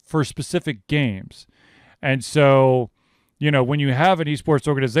they're for specific games. And so, when you have an esports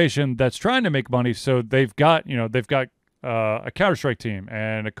organization that's trying to make money, so they've got a Counter-Strike team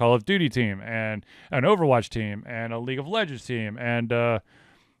and a Call of Duty team and an Overwatch team and a League of Legends team and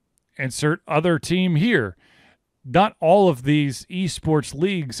insert other team here. Not all of these esports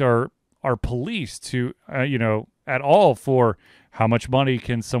leagues are policed to, at all for how much money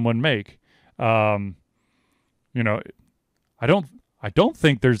can someone make. I don't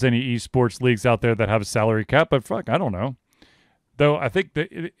think there's any esports leagues out there that have a salary cap, but fuck, I don't know. Though I think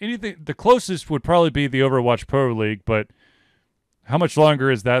the closest would probably be the Overwatch Pro League, but how much longer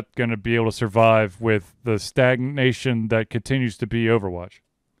is that going to be able to survive with the stagnation that continues to be Overwatch?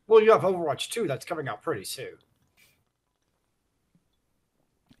 Well, you have Overwatch 2 that's coming out pretty soon.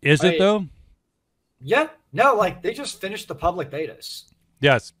 Is it though? Yeah. No, like they just finished the public betas.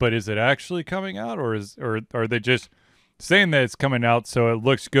 Yes, but is it actually coming out, or are they just saying that it's coming out so it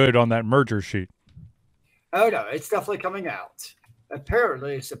looks good on that merger sheet? Oh no, it's definitely coming out.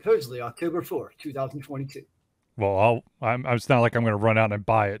 Apparently, supposedly October 4th, 2022. Well, it's not like I'm going to run out and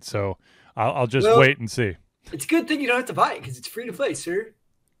buy it, so I'll just wait and see. It's a good thing you don't have to buy it because it's free to play, sir.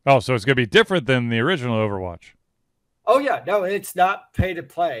 Oh, so it's going to be different than the original Overwatch. Oh yeah, no, it's not pay to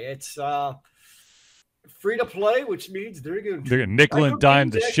play. It's free to play, which means they're going to nickel and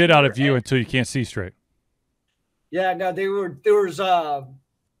dime the shit out of you until you can't see straight. Yeah, no, there was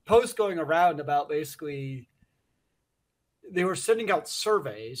posts going around about basically they were sending out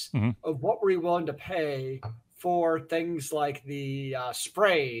surveys of what were you willing to pay for things like the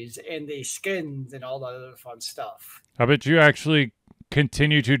sprays and the skins and all that other fun stuff. How about you actually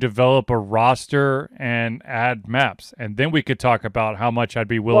continue to develop a roster and add maps, and then we could talk about how much I'd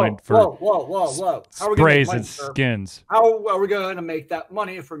be willing for whoa. Sprays and skins. How are we going to make that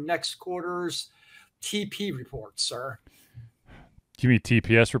money for next quarter's TP report, sir? Give me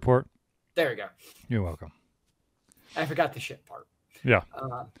TPS report. There you go. You're welcome. I forgot the shit part. Yeah.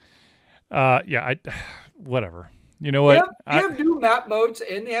 Whatever. You know what? They have new map modes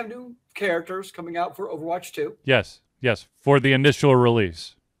and they have new characters coming out for Overwatch 2. Yes. For the initial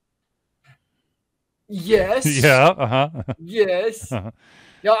release. Yes. Yeah. Yes.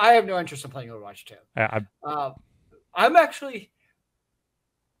 No, I have no interest in playing Overwatch 2. I'm actually.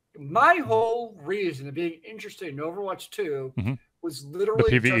 My whole reason of being interested in Overwatch 2 was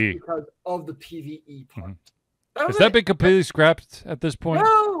literally just because of the PvE part. Has that been completely scrapped at this point?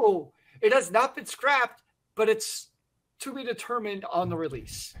 No, it has not been scrapped, but it's to be determined on the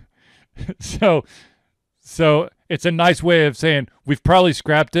release. So it's a nice way of saying we've probably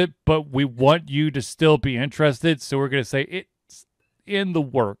scrapped it, but we want you to still be interested. So we're going to say it's in the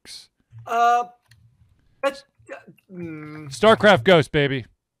works. StarCraft Ghost, baby.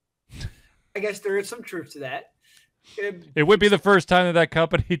 I guess there is some truth to that. It would be the first time that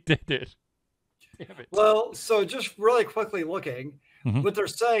company did it. Well, so just really quickly looking, what they're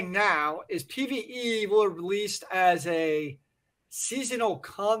saying now is PvE will be released as a seasonal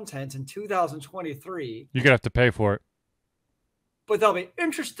content in 2023. You're going to have to pay for it. But that'll be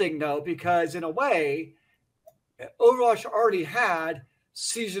interesting, though, because in a way, Overwatch already had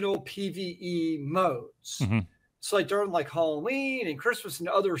seasonal PvE modes. So like during like Halloween and Christmas and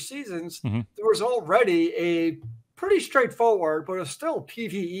other seasons, there was already a pretty straightforward, but it was still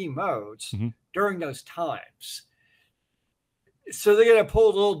PvE modes during those times. So they're going to pull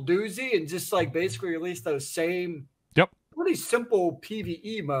a little doozy and just like basically release those same pretty simple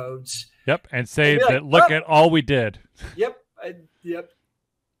PvE modes. And say that, look at all we did.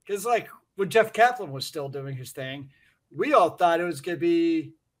 Because like when Jeff Kaplan was still doing his thing, we all thought it was going to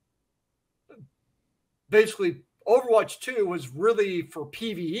be basically Overwatch 2 was really for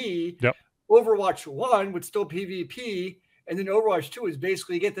PvE. Overwatch 1 would still PvP. And then Overwatch 2 is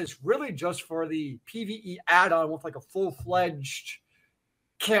basically get this really just for the PvE add-on with like a full-fledged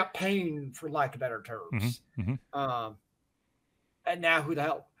campaign, for lack of better terms. And now who the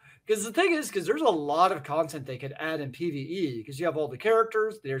hell? Because the thing is, because there's a lot of content they could add in PvE because you have all the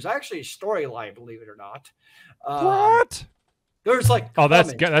characters. There's actually a storyline, believe it or not. What? There's like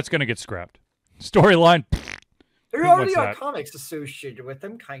that's going to get scrapped. Storyline. There already are comics associated with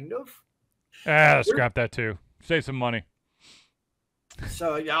them, kind of. Scrap that too. Save some money.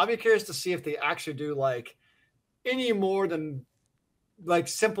 So yeah, I'll be curious to see if they actually do like any more than like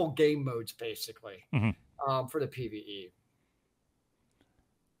simple game modes, basically, for the PvE.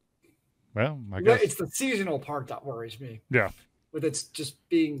 Well, I guess it's the seasonal part that worries me. Yeah. With it's just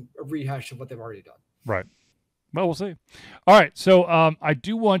being a rehash of what they've already done. Right. Well, we'll see. All right. So I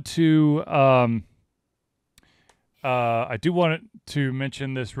do want to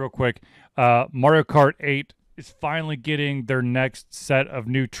mention this real quick. Mario Kart 8 is finally getting their next set of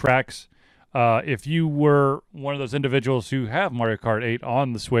new tracks. If you were one of those individuals who have Mario Kart 8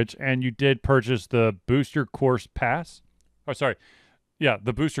 on the Switch and you did purchase the Booster Course Pass,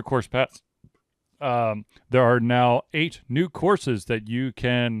 the Booster Course Pass, there are now 8 new courses that you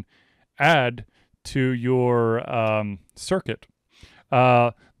can add to your circuit.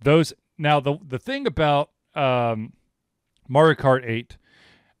 Those now the thing about Mario Kart 8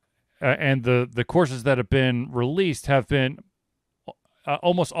 and the courses that have been released have been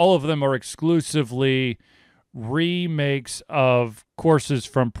almost all of them are exclusively remakes of courses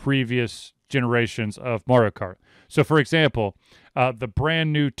from previous generations of Mario Kart. So, for example, the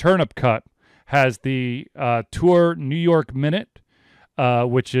brand new Turnip Cut has the Tour New York Minute,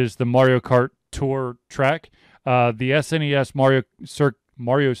 which is the Mario Kart Tour track. The SNES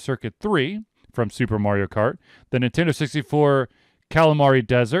Mario Circuit 3 from Super Mario Kart. The Nintendo 64 Calamari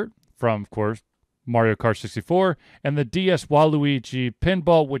Desert from, of course, Mario Kart 64. And the DS Waluigi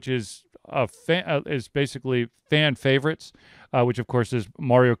Pinball, which is is basically fan favorites, which, of course, is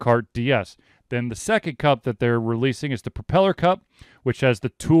Mario Kart DS. Then the second cup that they're releasing is the Propeller Cup, which has the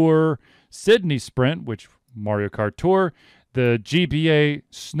Tour Sydney Sprint, which Mario Kart Tour, the GBA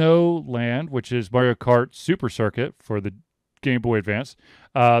Snowland, which is Mario Kart Super Circuit for the Game Boy Advance,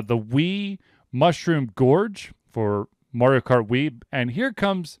 the Wii Mushroom Gorge for Mario Kart Wii, and here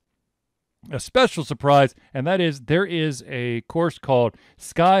comes a special surprise, and that is there is a course called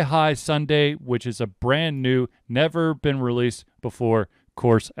Sky High Sunday, which is a brand new, never been released before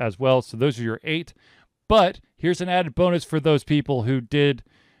course as well. So those are your 8. But here's an added bonus for those people who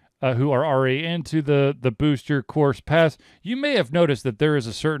are already into the Booster Course Pass. You may have noticed that there is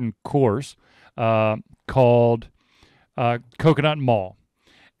a certain course called Coconut Mall.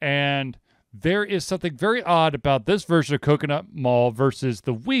 And there is something very odd about this version of Coconut Mall versus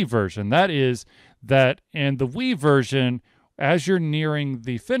the Wii version. That is that in the Wii version, as you're nearing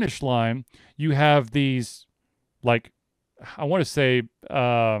the finish line, you have these, like, I want to say,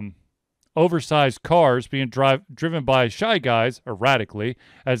 oversized cars being driven by Shy Guys erratically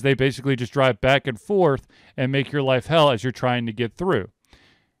as they basically just drive back and forth and make your life hell as you're trying to get through.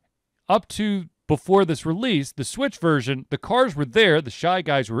 Up to before this release, the Switch version, the cars were there, the Shy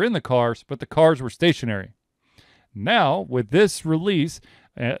Guys were in the cars, but the cars were stationary. Now, with this release,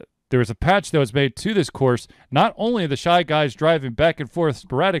 there was a patch that was made to this course. Not only are the Shy Guys driving back and forth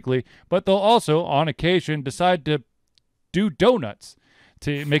sporadically, but they'll also, on occasion, decide to do donuts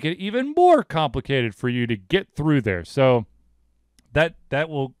to make it even more complicated for you to get through there. So that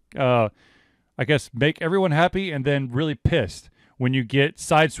will, I guess, make everyone happy and then really pissed when you get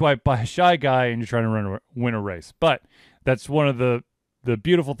sideswiped by a Shy Guy and you're trying to win a race. But that's one of the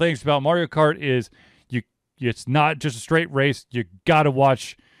beautiful things about Mario Kart is it's not just a straight race. You got to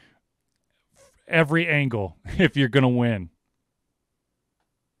watch every angle if you're going to win.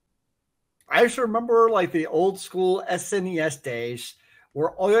 I just remember like the old school SNES days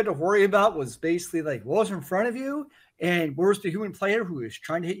where all you had to worry about was basically like what was in front of you and where's the human player who is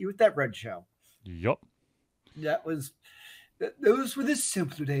trying to hit you with that red shell. Yup. Those were the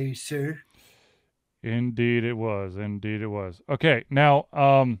simpler days, sir. Indeed it was. Indeed it was. Okay, now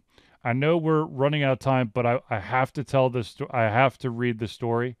I know we're running out of time, but I have to tell this. I have to read the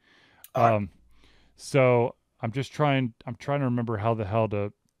story. So I'm trying to remember how the hell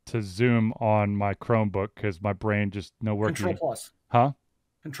to zoom on my Chromebook because my brain just no working. Control plus. Huh?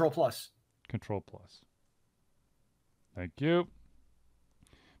 Control plus. Control plus. Thank you.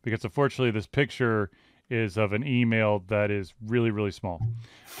 Because unfortunately, this picture is of an email that is really, really small.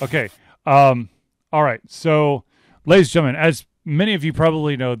 Okay. All right. So, ladies and gentlemen, as many of you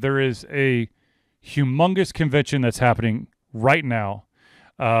probably know, there is a humongous convention that's happening right now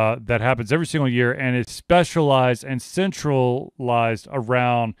that happens every single year, and it's specialized and centralized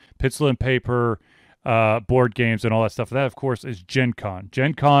around pencil and paper, board games, and all that stuff. That, of course, is Gen Con.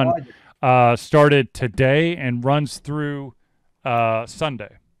 Gen Con started today and runs through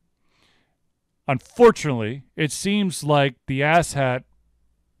Sunday. Unfortunately, it seems like the Asshat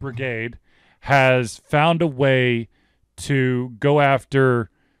Brigade has found a way to go after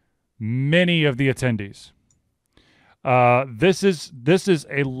many of the attendees. This is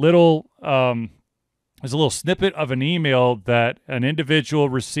a little snippet of an email that an individual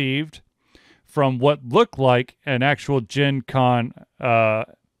received from what looked like an actual Gen Con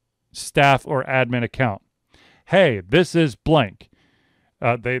staff or admin account. Hey, this is blank.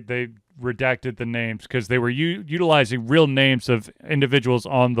 They redacted the names because they were utilizing real names of individuals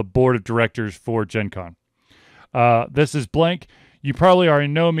on the board of directors for Gen Con. This is blank. You probably already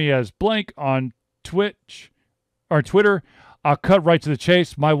know me as blank on Twitch or Twitter. I'll cut right to the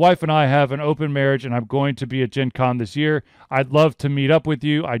chase. My wife and I have an open marriage, and I'm going to be at Gen Con this year. I'd love to meet up with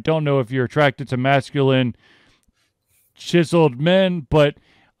you. I don't know if you're attracted to masculine, chiseled men, but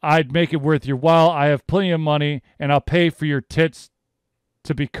I'd make it worth your while. I have plenty of money, and I'll pay for your tits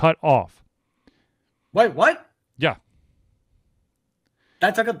to be cut off. Wait, what? Yeah.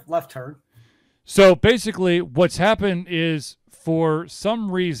 That took a left turn. So basically, what's happened is, for some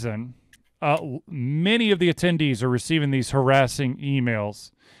reason, many of the attendees are receiving these harassing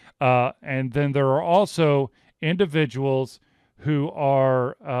emails. And then there are also individuals who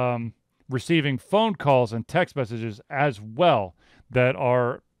are receiving phone calls and text messages as well that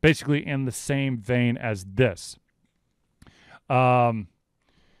are basically in the same vein as this. Thankfully,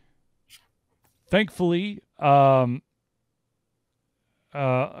 but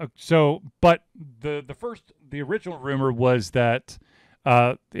the original rumor was that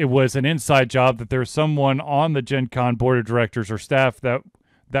it was an inside job, that there was someone on the Gen Con board of directors or staff that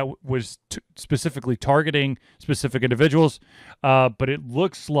was specifically targeting specific individuals. But it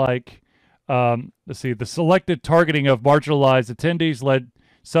looks like, let's see, the selected targeting of marginalized attendees led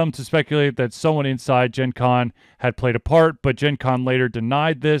some to speculate that someone inside Gen Con had played a part, but Gen Con later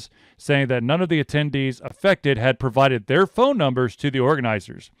denied this, saying that none of the attendees affected had provided their phone numbers to the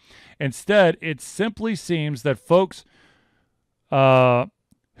organizers. Instead, it simply seems that folks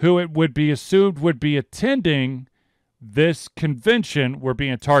who it would be assumed would be attending this convention were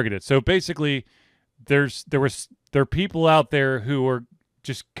being targeted. So basically, there are people out there who are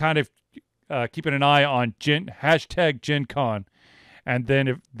just kind of keeping an eye on hashtag Gen Con. And then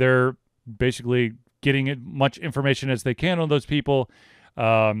if they're basically getting as much information as they can on those people,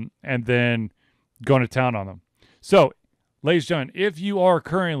 and then going to town on them. So, ladies and gentlemen, if you are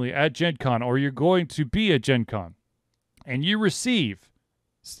currently at Gen Con or you're going to be at Gen Con and you receive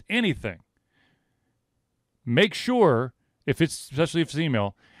anything, make sure, especially if it's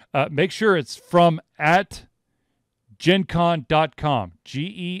email, make sure it's from at gencon.com,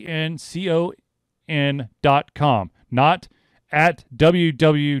 GENCON.com, not at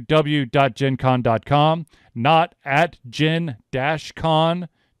www.gencon.com, not at gen-con.com,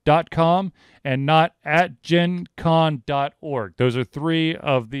 and not at gencon.org. Those are three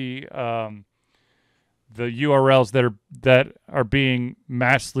of the URLs that are being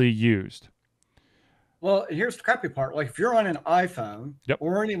massively used. Well, here's the crappy part. Like, if you're on an iPhone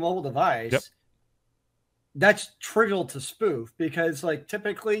or any mobile device, that's trivial to spoof, because, like,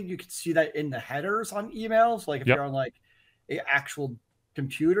 typically you can see that in the headers on emails. Like, if you're on, like, an actual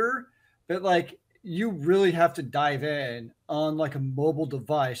computer, but, like, you really have to dive in on, like, a mobile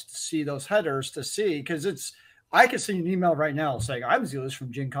device to see those headers, to see, because I can see an email right now saying, I'm Zealeus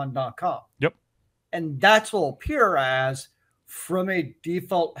from gencon.com. Yep. And that's what will appear as from a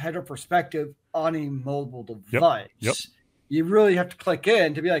default header perspective on a mobile device. Yep. You really have to click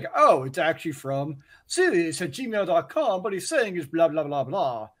in to be like, oh, it's actually from Zealeus at gmail.com, but he's saying is blah, blah, blah,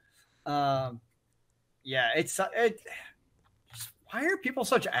 blah. Why are people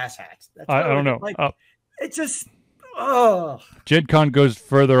such asshats? I don't know. Like, it's just, Gen Con goes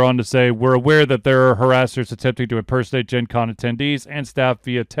further on to say, we're aware that there are harassers attempting to impersonate Gen Con attendees and staff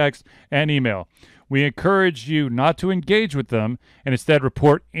via text and email. We encourage you not to engage with them and instead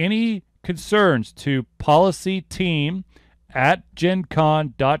report any concerns to policy team at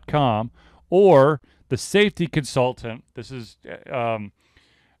gencon.com or the safety consultant. This is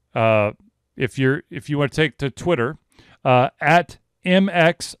if you want to take to Twitter, at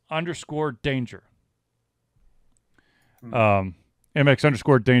MX_danger.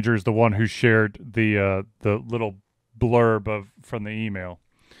 MX_danger is the one who shared the little blurb from the email.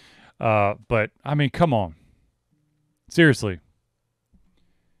 But I mean, come on, seriously.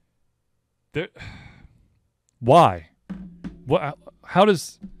 Why? What?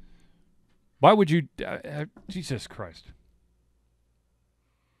 Why would you? Jesus Christ.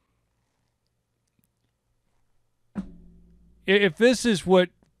 If this is what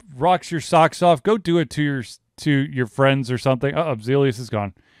rocks your socks off, go do it to your friends or something. Zealeus is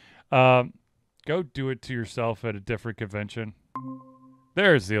gone. Go do it to yourself at a different convention.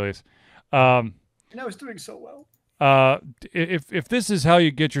 There's Zealeus. And I was doing so well. If this is how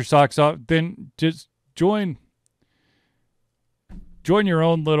you get your socks off, then just join your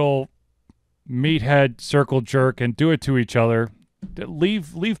own little meathead circle jerk and do it to each other.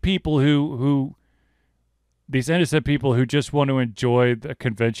 Leave people who these innocent people who just want to enjoy the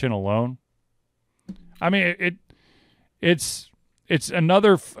convention alone. I mean, it's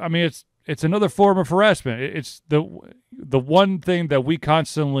another. I mean, it's it's another form of harassment. It's the one thing that we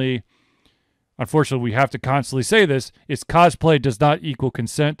constantly, unfortunately, we have to constantly say this, is cosplay does not equal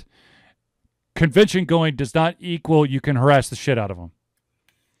consent. Convention going does not equal you can harass the shit out of them.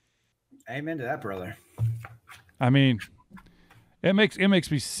 Amen to that, brother. I mean, it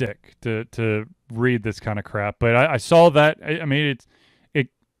makes me sick to read this kind of crap. But I saw that. I mean,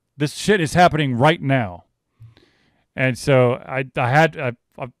 this shit is happening right now, and so I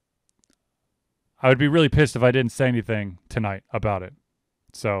would be really pissed if I didn't say anything tonight about it.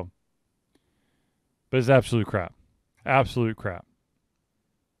 So, but it's absolute crap. Absolute crap.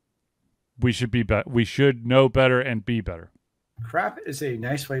 We should we should know better and be better. Crap is a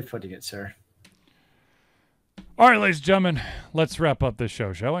nice way of putting it, sir. All right, ladies and gentlemen, let's wrap up this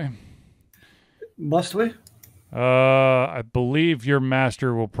show, shall we? Must we? I believe your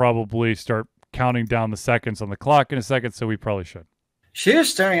master will probably start counting down the seconds on the clock in a second, so we probably should. She is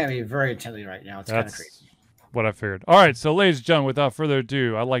staring at me very intently right now. It's kind of crazy. What I figured. All right, so ladies and gentlemen, without further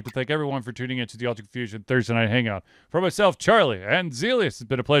ado, I'd like to thank everyone for tuning in to the Ultra Confusion Thursday Night Hangout. For myself, Charlie, and Zealeus, it's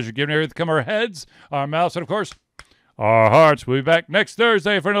been a pleasure giving everything come our heads, our mouths, and of course, our hearts. We'll be back next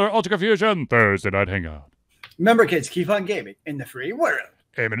Thursday for another Ultra Confusion Thursday Night Hangout. Remember, kids, keep on gaming in the free world.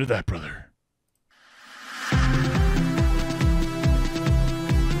 Amen to that, brother.